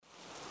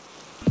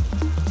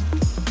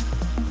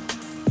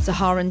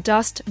Saharan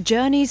dust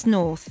journeys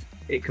north.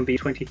 It can be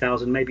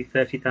 20,000, maybe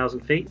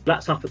 30,000 feet.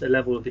 That's up at the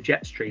level of the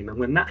jet stream, and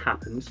when that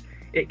happens,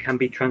 it can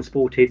be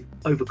transported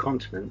over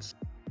continents.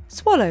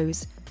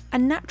 Swallows, a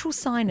natural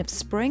sign of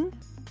spring.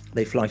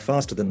 They fly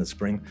faster than the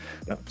spring,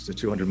 up to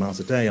 200 miles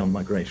a day on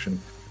migration.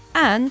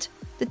 And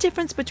the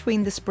difference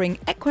between the spring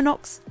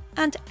equinox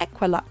and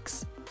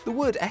equilux. The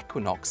word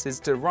equinox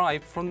is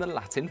derived from the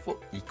Latin for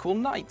equal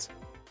night.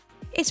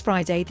 It's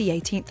Friday the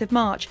 18th of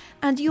March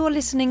and you're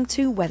listening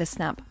to Weather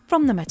Snap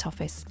from the Met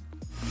Office.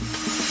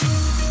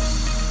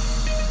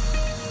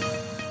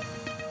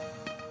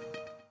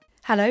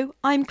 Hello,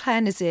 I'm Claire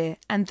Nazir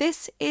and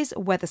this is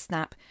Weather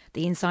Snap,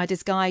 the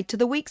insider's guide to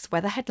the week's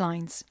weather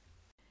headlines.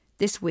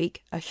 This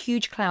week, a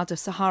huge cloud of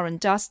Saharan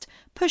dust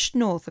pushed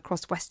north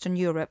across Western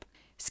Europe.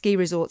 Ski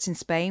resorts in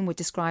Spain were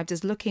described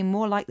as looking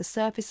more like the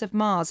surface of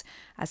Mars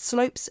as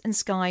slopes and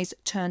skies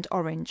turned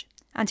orange.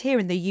 And here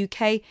in the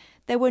UK,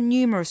 there were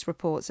numerous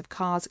reports of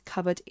cars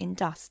covered in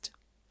dust.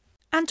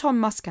 Anton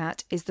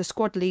Muscat is the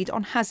squad lead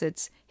on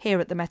hazards here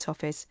at the Met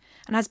Office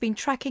and has been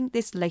tracking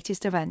this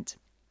latest event.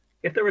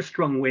 If there are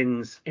strong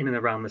winds in and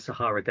around the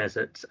Sahara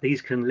Desert,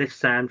 these can lift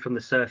sand from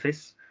the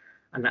surface,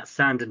 and that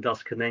sand and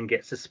dust can then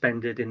get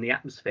suspended in the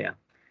atmosphere.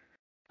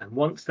 And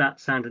once that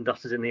sand and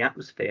dust is in the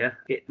atmosphere,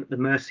 it's at the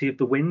mercy of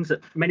the winds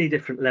at many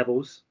different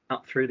levels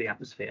up through the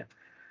atmosphere.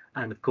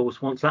 And of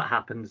course, once that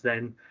happens,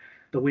 then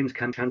the winds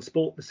can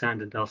transport the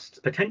sand and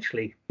dust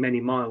potentially many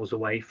miles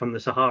away from the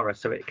Sahara,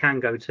 so it can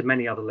go to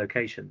many other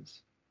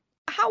locations.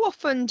 How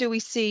often do we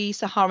see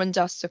Saharan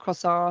dust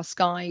across our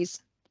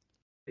skies?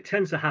 It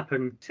tends to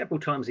happen several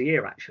times a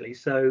year, actually,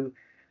 so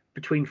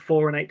between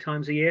 4 and 8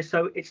 times a year.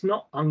 So it's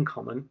not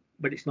uncommon,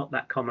 but it's not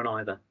that common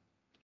either.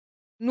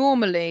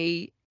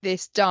 Normally,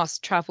 this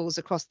dust travels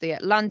across the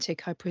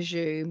Atlantic, I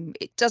presume.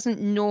 It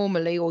doesn't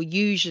normally or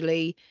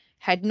usually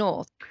head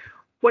north.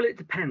 Well, it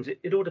depends.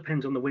 It all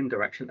depends on the wind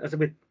direction. As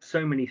with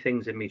so many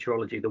things in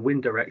meteorology, the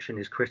wind direction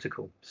is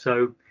critical.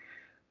 So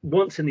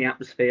once in the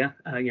atmosphere,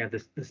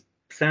 the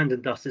sand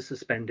and dust is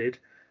suspended.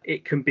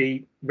 It can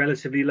be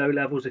relatively low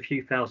levels, a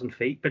few thousand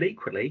feet, but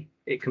equally,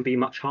 it can be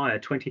much higher,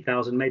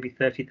 20,000, maybe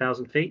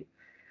 30,000 feet.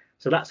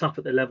 So that's up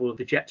at the level of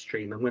the jet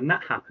stream. And when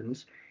that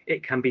happens,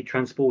 it can be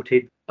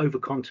transported over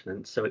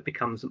continents. So it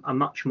becomes a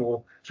much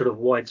more sort of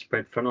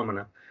widespread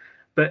phenomena.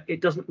 But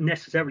it doesn't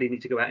necessarily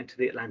need to go out into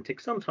the Atlantic.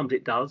 Sometimes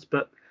it does,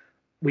 but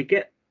we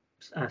get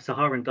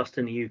Saharan dust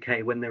in the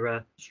UK when there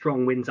are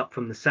strong winds up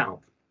from the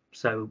south.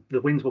 So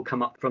the winds will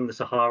come up from the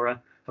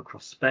Sahara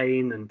across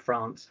Spain and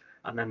France,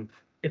 and then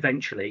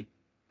eventually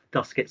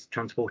dust gets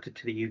transported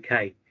to the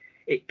UK.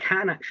 It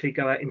can actually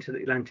go out into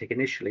the Atlantic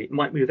initially. It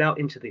might move out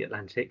into the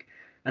Atlantic,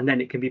 and then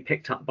it can be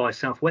picked up by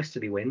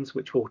southwesterly winds,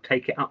 which will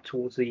take it up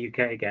towards the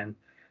UK again.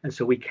 And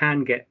so we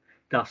can get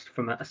dust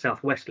from a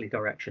southwesterly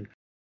direction.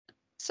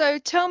 So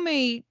tell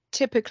me,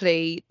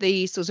 typically,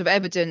 the sort of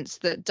evidence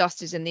that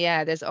dust is in the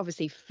air. There's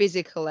obviously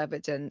physical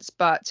evidence,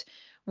 but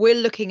we're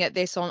looking at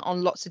this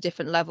on lots of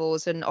different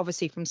levels and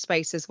obviously from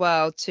space as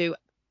well to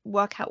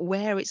work out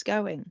where it's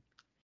going.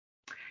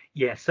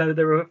 Yeah, so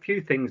there are a few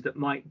things that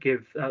might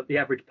give the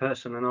average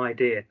person an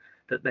idea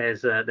that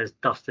there's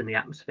dust in the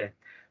atmosphere.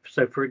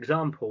 So, for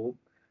example,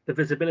 the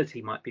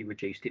visibility might be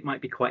reduced. It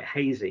might be quite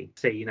hazy.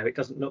 See, it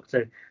doesn't look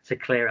so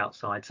clear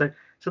outside. So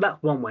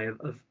that's one way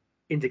of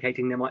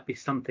indicating there might be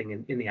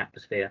something in the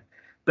atmosphere.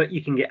 But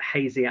you can get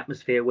hazy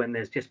atmosphere when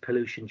there's just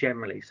pollution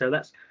generally. So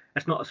that's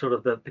not a sort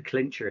of the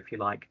clincher, if you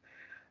like.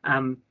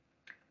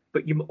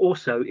 But you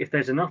also, if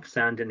there's enough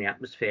sand in the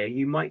atmosphere,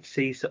 you might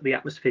see the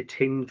atmosphere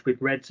tinged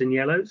with reds and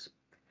yellows.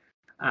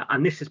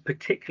 And this is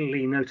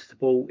particularly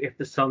noticeable if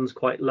the sun's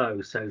quite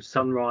low, so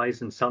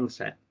sunrise and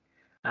sunset.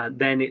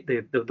 Then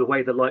the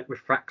way the light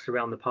refracts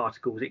around the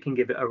particles, it can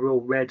give it a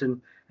real red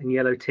and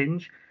yellow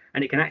tinge.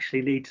 And it can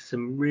actually lead to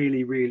some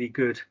really, really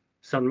good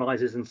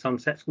sunrises and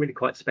sunsets, really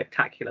quite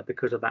spectacular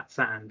because of that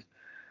sand.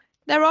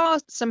 There are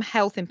some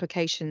health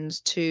implications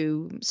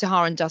to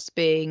Saharan dust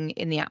being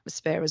in the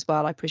atmosphere as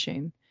well, I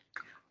presume.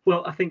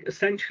 Well, I think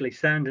essentially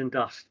sand and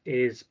dust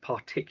is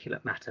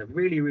particulate matter,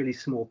 really, really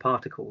small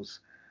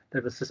particles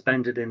that are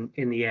suspended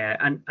in the air.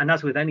 And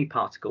as with any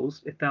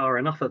particles, if there are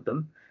enough of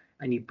them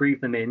and you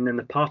breathe them in, then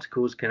the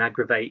particles can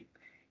aggravate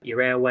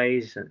your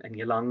airways and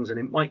your lungs, and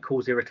it might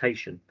cause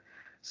irritation.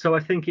 So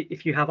I think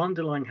if you have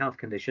underlying health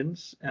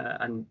conditions,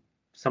 and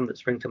some that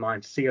spring to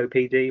mind,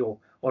 COPD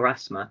or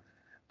asthma,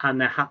 and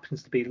there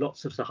happens to be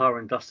lots of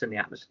Saharan dust in the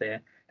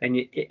atmosphere,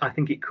 then I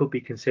think it could be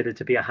considered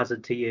to be a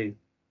hazard to you.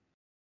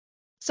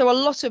 So a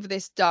lot of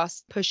this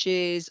dust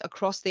pushes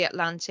across the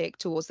Atlantic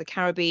towards the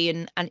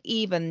Caribbean and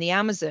even the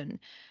Amazon.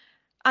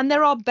 And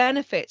there are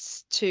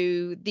benefits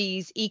to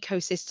these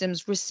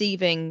ecosystems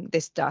receiving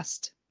this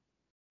dust.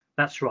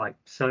 That's right.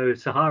 So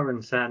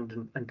Saharan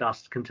sand and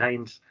dust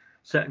contains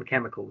certain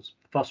chemicals,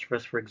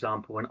 phosphorus, for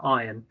example, and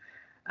iron,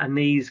 and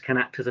these can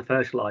act as a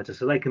fertilizer.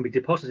 So they can be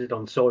deposited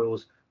on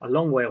soils a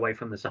long way away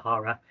from the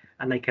Sahara,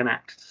 and they can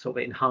act to sort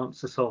of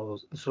enhance the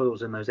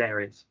soils in those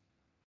areas.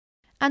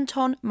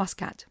 Anton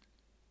Muscat.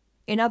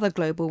 In other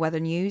global weather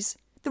news,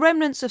 The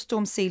remnants of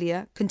Storm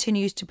Celia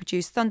continues to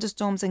produce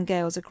thunderstorms and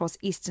gales across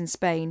eastern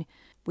Spain,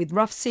 with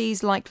rough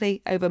seas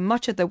likely over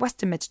much of the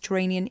western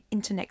Mediterranean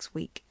into next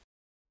week.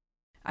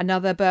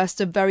 Another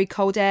burst of very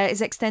cold air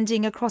is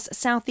extending across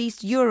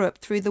southeast Europe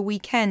through the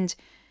weekend,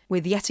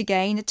 with yet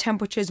again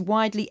temperatures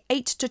widely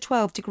 8 to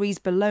 12 degrees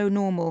below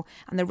normal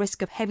and the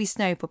risk of heavy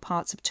snow for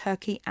parts of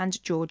Turkey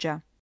and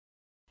Georgia.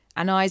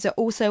 And eyes are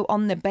also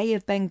on the Bay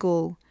of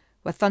Bengal,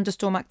 where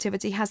thunderstorm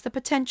activity has the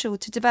potential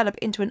to develop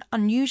into an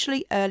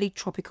unusually early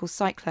tropical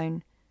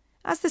cyclone.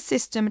 As the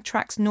system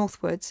tracks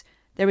northwards,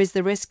 there is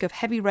the risk of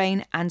heavy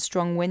rain and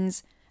strong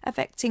winds,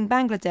 affecting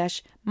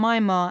Bangladesh,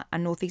 Myanmar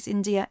and northeast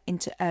India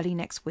into early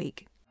next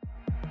week.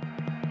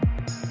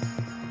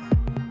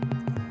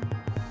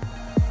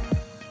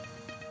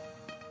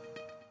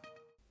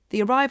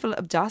 The arrival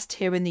of dust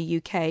here in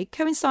the UK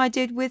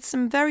coincided with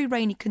some very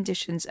rainy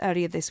conditions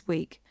earlier this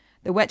week.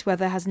 The wet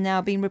weather has now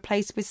been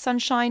replaced with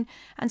sunshine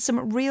and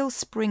some real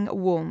spring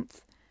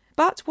warmth.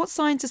 But what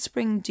signs of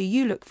spring do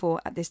you look for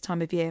at this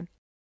time of year?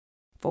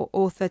 For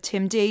author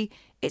Tim Dee,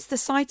 it's the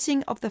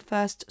sighting of the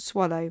first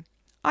swallow.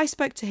 I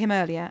spoke to him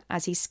earlier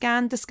as he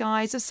scanned the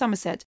skies of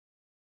Somerset.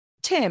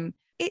 Tim,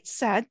 it's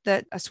said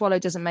that a swallow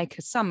doesn't make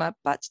a summer,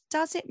 but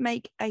does it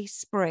make a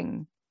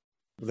spring?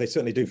 They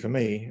certainly do for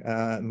me.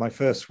 My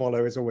first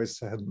swallow is always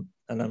an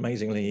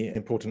amazingly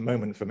important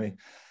moment for me.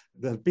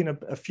 There have been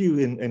a few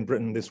in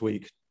Britain this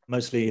week,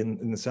 mostly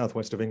in the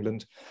southwest of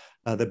England.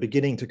 They're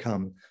beginning to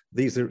come.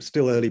 These are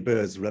still early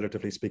birds,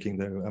 relatively speaking,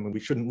 though. I mean, we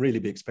shouldn't really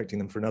be expecting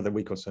them for another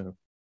week or so.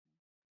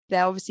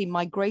 They're obviously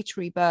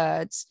migratory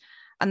birds,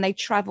 and they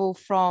travel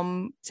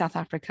from South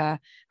Africa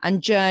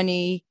and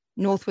journey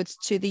northwards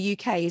to the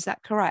UK. Is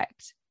that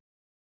correct?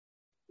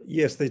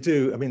 Yes, they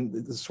do. I mean,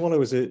 the swallow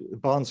is a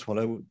barn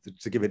swallow,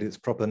 to give it its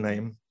proper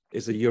name,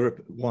 is a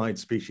Europe-wide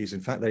species.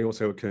 In fact, they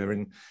also occur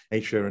in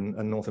Asia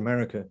and North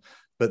America.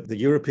 But the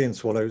European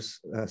swallows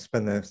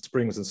spend their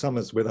springs and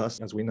summers with us,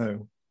 as we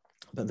know.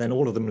 But then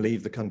all of them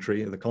leave the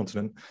country, the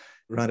continent,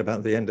 right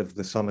about the end of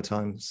the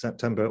summertime,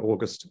 September,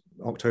 August,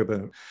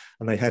 October,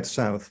 and they head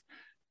south.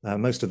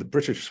 Most of the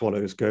British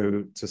swallows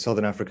go to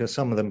southern Africa,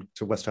 some of them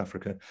to West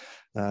Africa.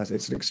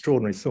 It's an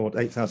extraordinary thought,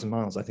 8,000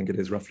 miles, I think it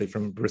is roughly,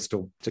 from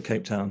Bristol to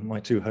Cape Town,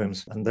 my two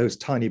homes. And those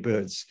tiny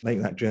birds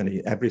make that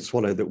journey. Every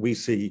swallow that we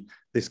see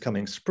this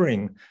coming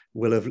spring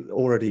will have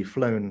already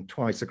flown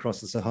twice across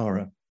the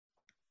Sahara.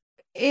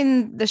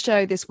 In the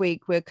show this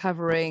week, we're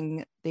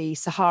covering the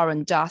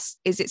Saharan dust.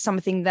 Is it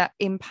something that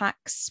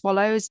impacts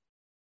swallows?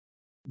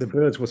 The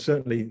birds will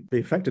certainly be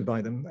affected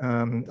by them.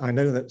 I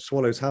know that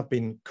swallows have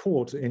been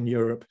caught in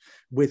Europe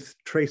with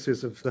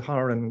traces of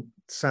Saharan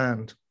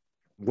sand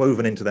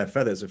woven into their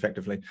feathers,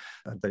 effectively.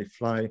 They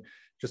fly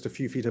just a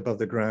few feet above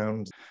the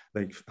ground.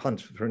 They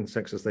hunt for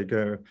insects as they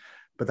go.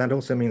 But that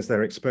also means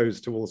they're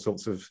exposed to all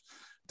sorts of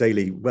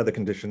daily weather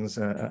conditions,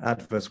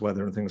 adverse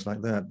weather and things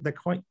like that. They're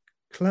quite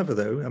clever,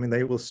 though. I mean,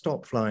 they will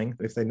stop flying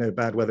if they know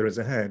bad weather is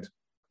ahead.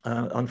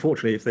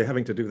 Unfortunately, if they're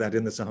having to do that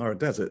in the Sahara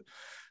Desert,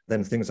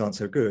 then things aren't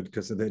so good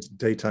because the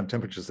daytime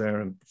temperatures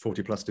there are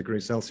 40 plus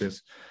degrees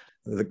Celsius.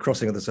 The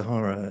crossing of the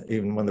Sahara,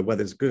 even when the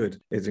weather's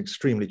good, is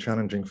extremely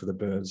challenging for the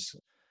birds.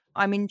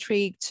 I'm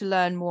intrigued to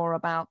learn more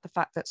about the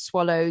fact that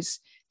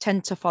swallows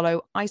tend to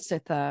follow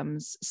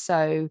isotherms.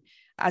 So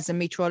as a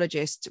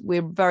meteorologist,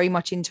 we're very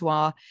much into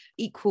our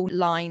equal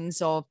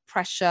lines of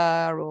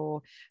pressure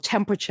or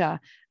temperature.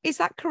 Is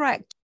that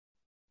correct?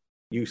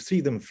 You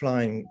see them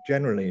flying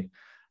generally,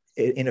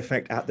 in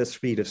effect, at the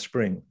speed of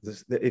spring.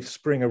 If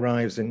spring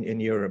arrives in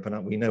Europe,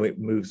 and we know it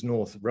moves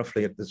north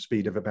roughly at the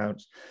speed of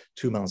about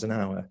 2 miles an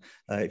hour,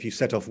 if you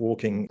set off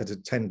walking at a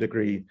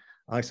 10-degree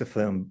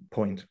isotherm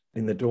point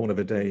in the dawn of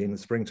a day in the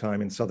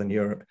springtime in southern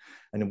Europe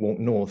and walk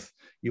north,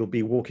 you'll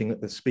be walking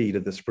at the speed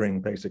of the spring,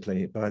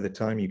 basically. By the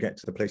time you get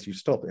to the place you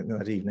stop in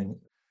that evening,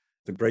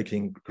 the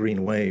breaking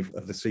green wave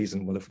of the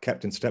season will have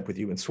kept in step with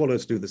you, and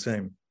swallows do the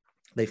same.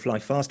 They fly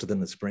faster than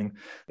the spring,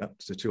 up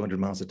to 200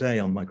 miles a day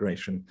on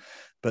migration,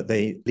 but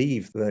they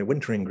leave their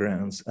wintering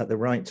grounds at the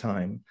right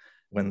time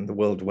when the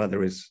world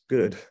weather is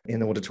good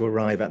in order to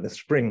arrive at the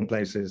spring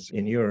places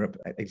in Europe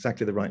at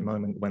exactly the right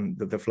moment when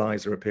the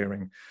flies are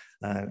appearing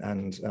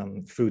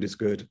and food is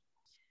good.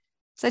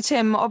 So,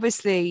 Tim,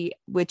 obviously,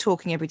 we're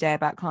talking every day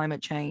about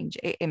climate change.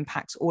 It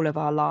impacts all of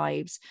our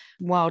lives,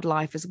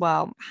 wildlife as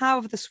well.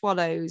 How have the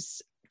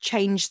swallows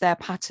change their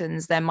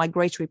patterns, their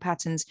migratory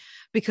patterns,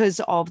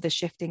 because of the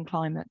shifting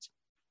climate?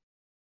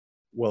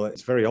 Well,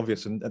 it's very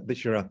obvious, and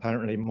this year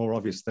apparently more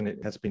obvious than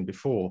it has been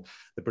before.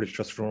 The British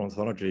Trust for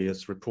Ornithology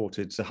has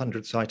reported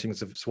 100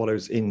 sightings of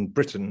swallows in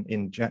Britain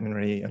in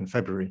January and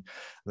February.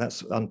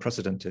 That's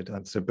unprecedented.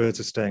 And so birds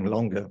are staying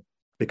longer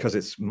because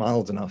it's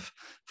mild enough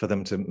for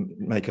them to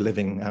make a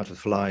living out of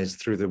flies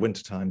through the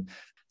wintertime.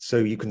 So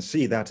you can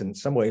see that in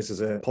some ways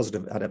as a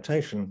positive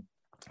adaptation.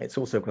 It's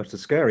also quite a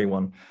scary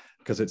one,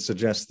 because it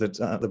suggests that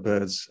the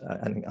birds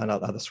and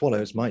other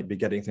swallows might be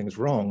getting things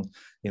wrong.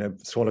 You know,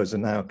 swallows are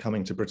now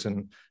coming to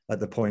Britain at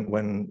the point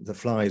when the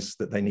flies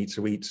that they need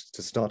to eat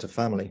to start a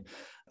family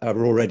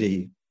are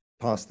already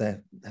past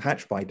their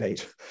hatch-by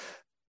date.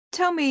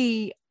 Tell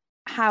me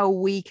how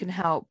we can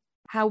help,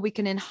 how we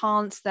can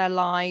enhance their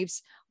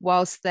lives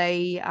whilst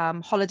they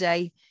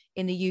holiday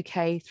in the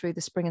UK through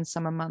the spring and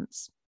summer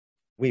months?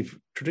 We've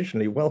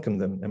traditionally welcomed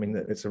them. I mean,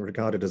 it's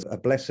regarded as a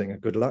blessing, a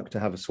good luck to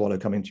have a swallow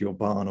come into your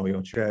barn or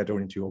your shed or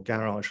into your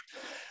garage.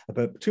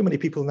 But too many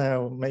people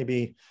now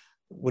maybe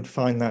would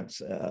find that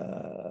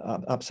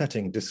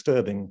upsetting,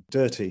 disturbing,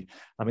 dirty.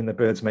 I mean, the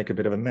birds make a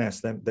bit of a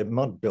mess. They're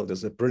mud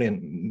builders, they're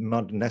brilliant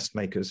mud nest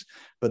makers,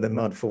 but the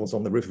mud falls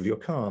on the roof of your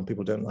car and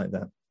people don't like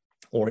that.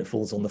 Or it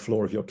falls on the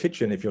floor of your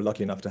kitchen if you're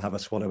lucky enough to have a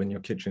swallow in your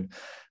kitchen.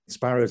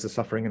 Sparrows are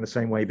suffering in the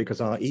same way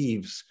because our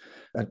eaves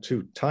are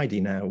too tidy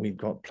now. We've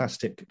got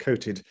plastic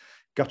coated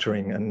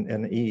guttering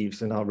and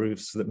eaves in our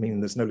roofs that mean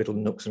there's no little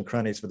nooks and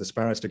crannies for the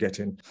sparrows to get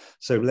in.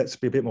 So let's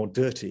be a bit more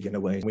dirty in a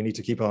way. We need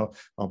to keep our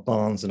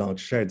barns and our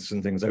sheds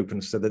and things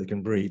open so that they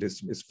can breed.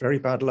 It's very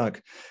bad luck,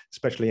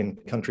 especially in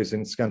countries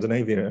in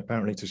Scandinavia,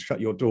 apparently, to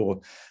shut your door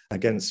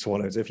against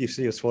swallows. If you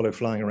see a swallow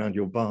flying around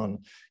your barn,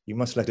 you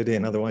must let it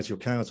in, otherwise your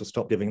cows will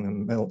stop giving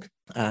them milk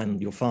and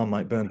your farm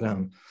might burn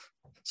down.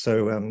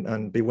 So,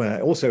 and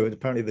beware. Also,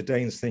 apparently the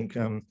Danes think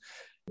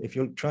if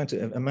you're trying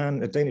to,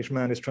 a Danish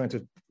man is trying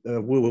to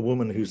woo a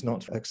woman who's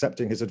not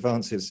accepting his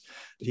advances,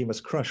 he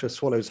must crush a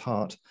swallow's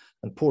heart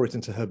and pour it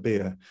into her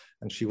beer,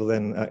 and she will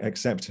then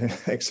accept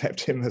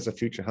him as a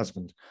future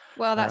husband.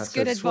 Well, that's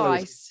good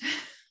advice.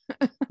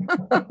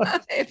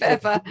 If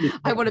ever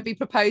I want to be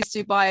proposed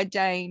to by a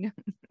Dane.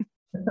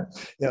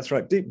 That's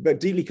right, but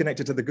deeply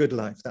connected to the good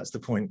life. That's the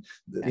point.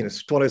 You know,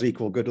 swallows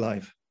equal good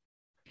life.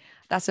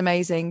 That's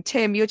amazing.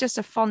 Tim, you're just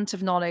a font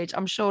of knowledge.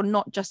 I'm sure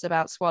not just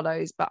about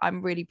swallows, but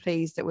I'm really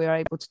pleased that we were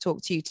able to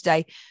talk to you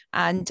today.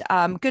 And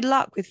good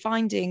luck with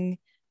finding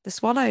the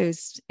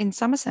swallows in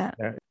Somerset.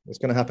 Yeah, it's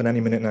going to happen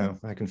any minute now.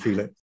 I can feel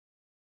it.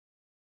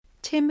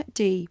 Tim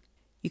D.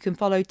 You can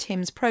follow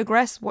Tim's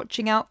progress,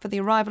 watching out for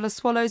the arrival of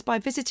swallows by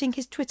visiting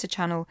his Twitter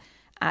channel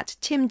at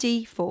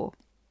TimD4.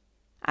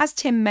 As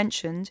Tim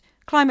mentioned,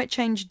 climate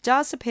change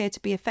does appear to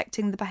be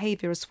affecting the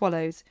behaviour of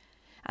swallows,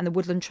 and the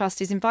Woodland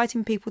Trust is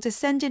inviting people to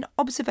send in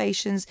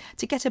observations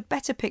to get a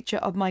better picture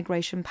of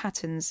migration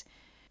patterns.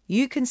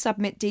 You can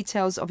submit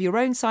details of your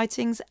own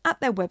sightings at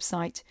their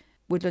website,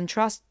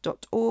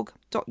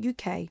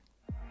 woodlandtrust.org.uk.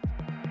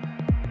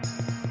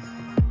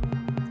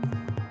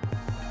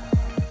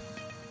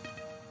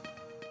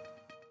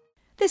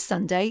 This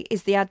Sunday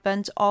is the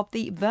advent of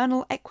the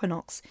vernal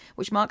equinox,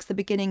 which marks the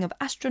beginning of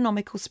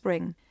astronomical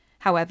spring.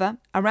 However,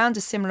 around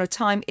a similar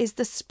time is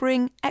the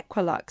spring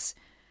equilux.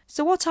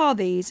 So what are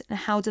these and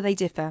how do they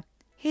differ?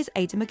 Here's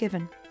Ada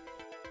McGiven.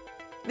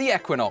 The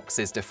equinox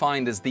is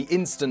defined as the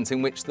instant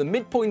in which the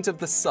midpoint of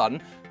the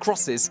sun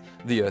crosses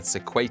the Earth's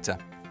equator.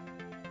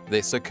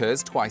 This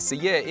occurs twice a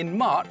year in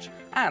March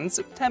and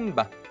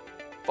September.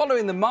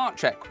 Following the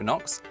March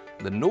equinox,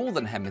 the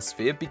northern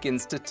hemisphere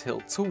begins to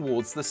tilt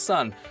towards the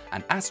sun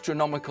and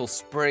astronomical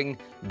spring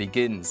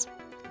begins.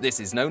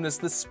 This is known as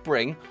the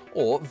spring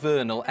or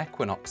vernal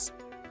equinox.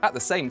 At the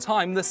same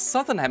time, the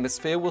southern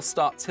hemisphere will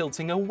start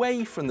tilting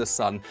away from the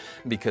sun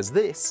because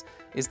this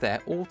is their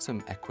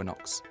autumn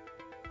equinox.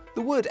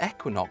 The word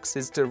equinox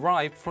is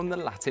derived from the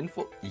Latin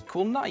for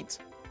equal night.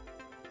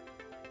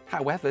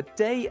 However,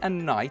 day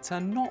and night are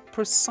not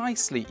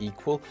precisely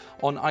equal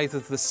on either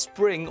the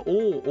spring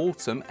or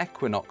autumn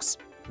equinox.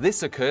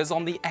 This occurs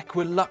on the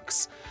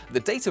equilux, the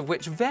date of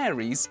which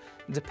varies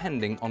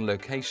depending on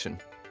location.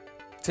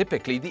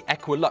 Typically, the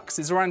equilux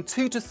is around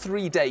 2 to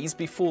 3 days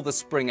before the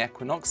spring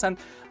equinox and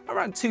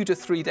around 2 to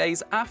 3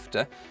 days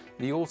after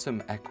the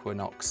autumn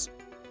equinox.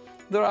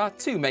 There are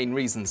two main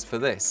reasons for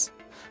this.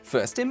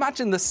 First,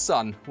 imagine the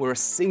sun were a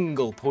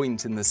single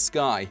point in the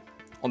sky.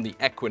 On the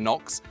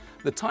equinox,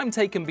 the time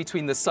taken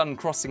between the sun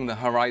crossing the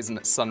horizon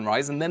at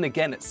sunrise and then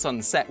again at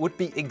sunset would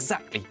be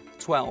exactly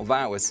 12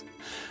 hours.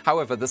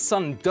 However, the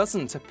sun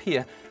doesn't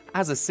appear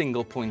as a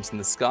single point in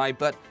the sky,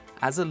 but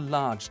as a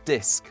large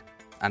disk.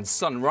 And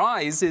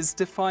sunrise is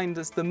defined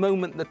as the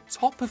moment the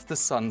top of the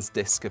sun's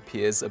disk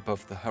appears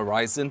above the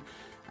horizon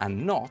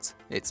and not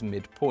its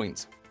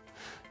midpoint.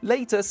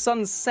 Later,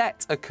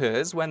 sunset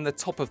occurs when the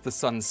top of the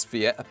sun's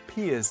sphere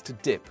appears to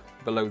dip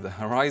below the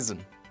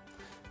horizon.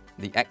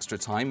 The extra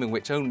time in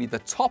which only the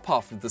top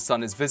half of the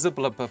sun is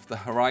visible above the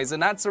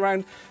horizon adds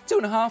around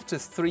 2.5 to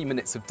 3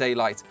 minutes of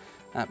daylight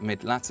at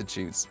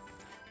mid-latitudes.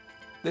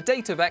 The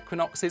date of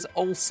equinoxes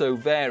also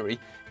vary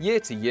year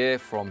to year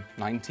from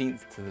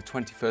 19th to the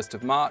 21st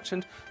of March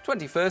and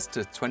 21st to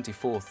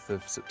 24th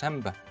of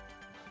September.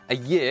 A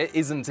year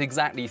isn't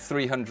exactly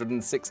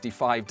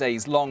 365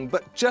 days long,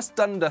 but just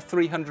under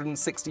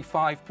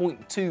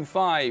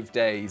 365.25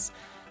 days.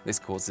 This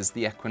causes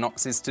the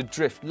equinoxes to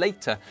drift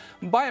later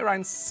by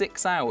around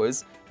 6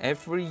 hours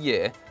every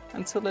year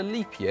until a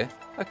leap year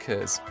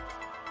occurs.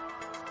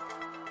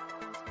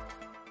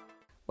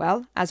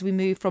 Well, as we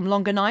move from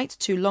longer nights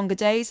to longer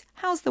days,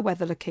 how's the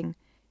weather looking?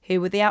 Here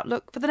with the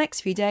outlook for the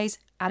next few days,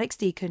 Alex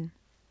Deacon.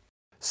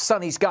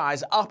 Sunny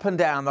skies up and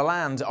down the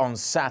land on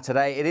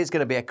Saturday. It is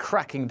going to be a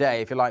cracking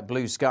day if you like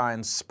blue sky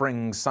and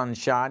spring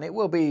sunshine. It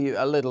will be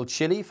a little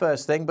chilly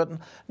first thing, but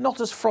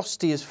not as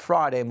frosty as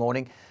Friday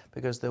morning.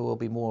 because there will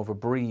be more of a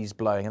breeze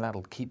blowing, and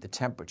that'll keep the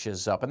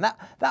temperatures up. And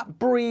that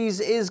breeze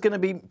is going to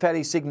be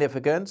fairly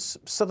significant.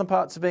 Southern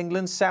parts of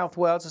England, South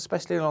Wales,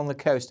 especially along the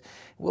coast,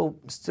 will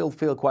still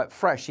feel quite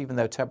fresh, even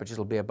though temperatures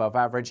will be above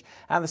average.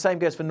 And the same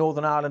goes for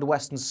Northern Ireland,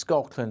 Western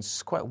Scotland.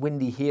 It's quite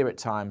windy here at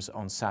times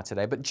on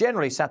Saturday. But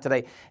generally,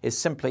 Saturday is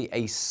simply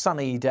a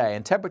sunny day,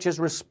 and temperatures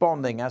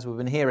responding, as we've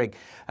been hearing.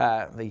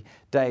 The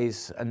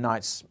days and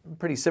nights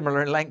pretty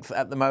similar in length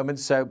at the moment,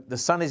 so the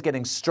sun is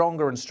getting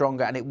stronger and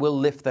stronger, and it will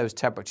lift those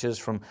temperatures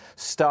from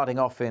starting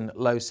off in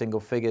low single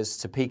figures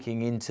to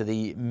peaking into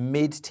the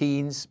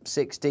mid-teens,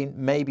 16,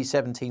 maybe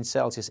 17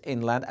 Celsius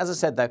inland. As I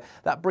said, though,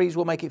 that breeze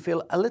will make it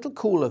feel a little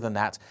cooler than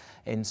that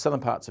in southern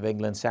parts of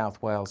England,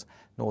 South Wales,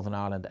 Northern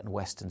Ireland and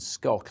Western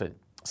Scotland.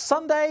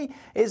 Sunday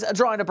is a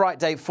dry and a bright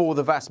day for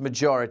the vast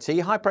majority.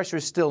 High pressure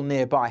is still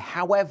nearby.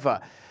 However,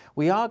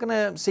 we are going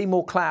to see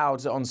more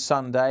clouds on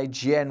Sunday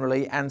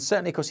generally, and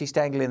certainly across East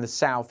Anglia in the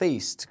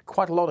southeast.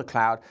 Quite a lot of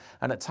cloud,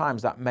 and at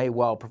times that may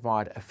well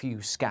provide a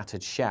few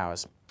scattered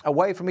showers.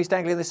 Away from East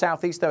Anglia in the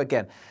southeast, though,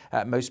 again,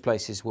 most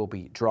places will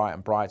be dry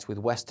and bright, with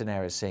western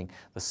areas seeing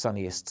the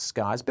sunniest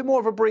skies. A bit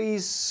more of a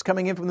breeze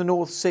coming in from the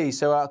North Sea,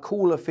 so a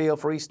cooler feel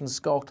for eastern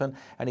Scotland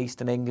and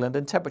eastern England.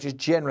 And temperatures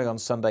generally on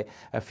Sunday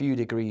a few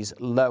degrees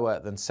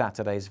lower than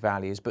Saturday's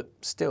values, but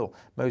still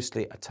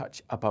mostly a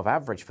touch above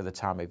average for the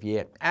time of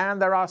year.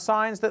 And there are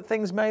signs that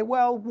things may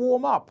well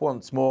warm up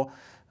once more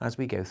as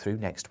we go through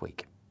next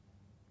week.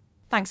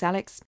 Thanks,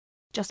 Alex.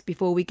 Just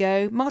before we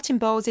go, Martin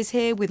Bowles is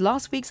here with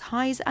last week's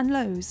highs and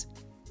lows.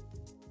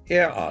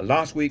 Here are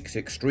last week's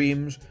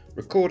extremes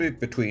recorded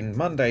between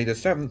Monday the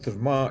 7th of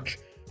March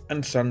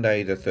and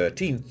Sunday the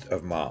 13th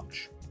of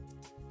March.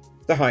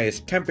 The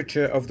highest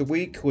temperature of the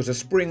week was a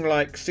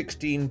spring-like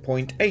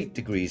 16.8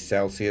 degrees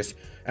Celsius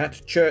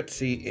at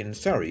Chertsey in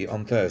Surrey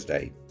on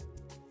Thursday.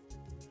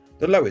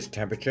 The lowest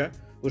temperature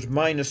was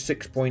minus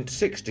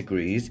 6.6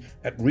 degrees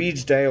at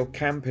Reedsdale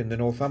Camp in the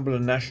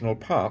Northumberland National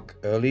Park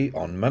early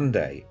on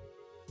Monday.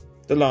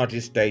 The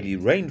largest daily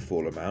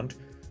rainfall amount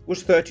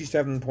was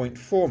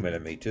 37.4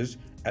 millimetres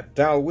at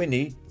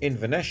Dalwhinnie in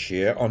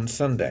Venetian on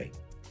Sunday.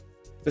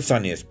 The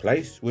sunniest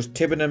place was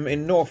Tibenham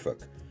in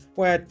Norfolk,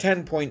 where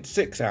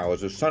 10.6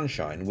 hours of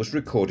sunshine was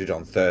recorded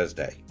on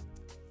Thursday.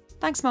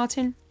 Thanks,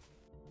 Martin.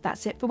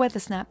 That's it for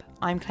Weathersnap.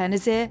 I'm Claire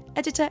Nazir.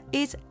 Editor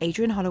is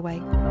Adrian Holloway.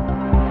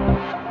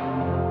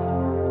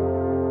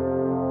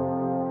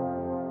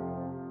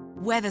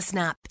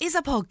 Weathersnap is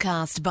a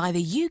podcast by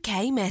the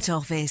UK Met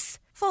Office.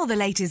 For the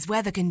latest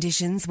weather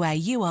conditions where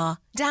you are,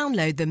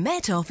 download the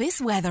Met Office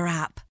weather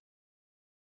app.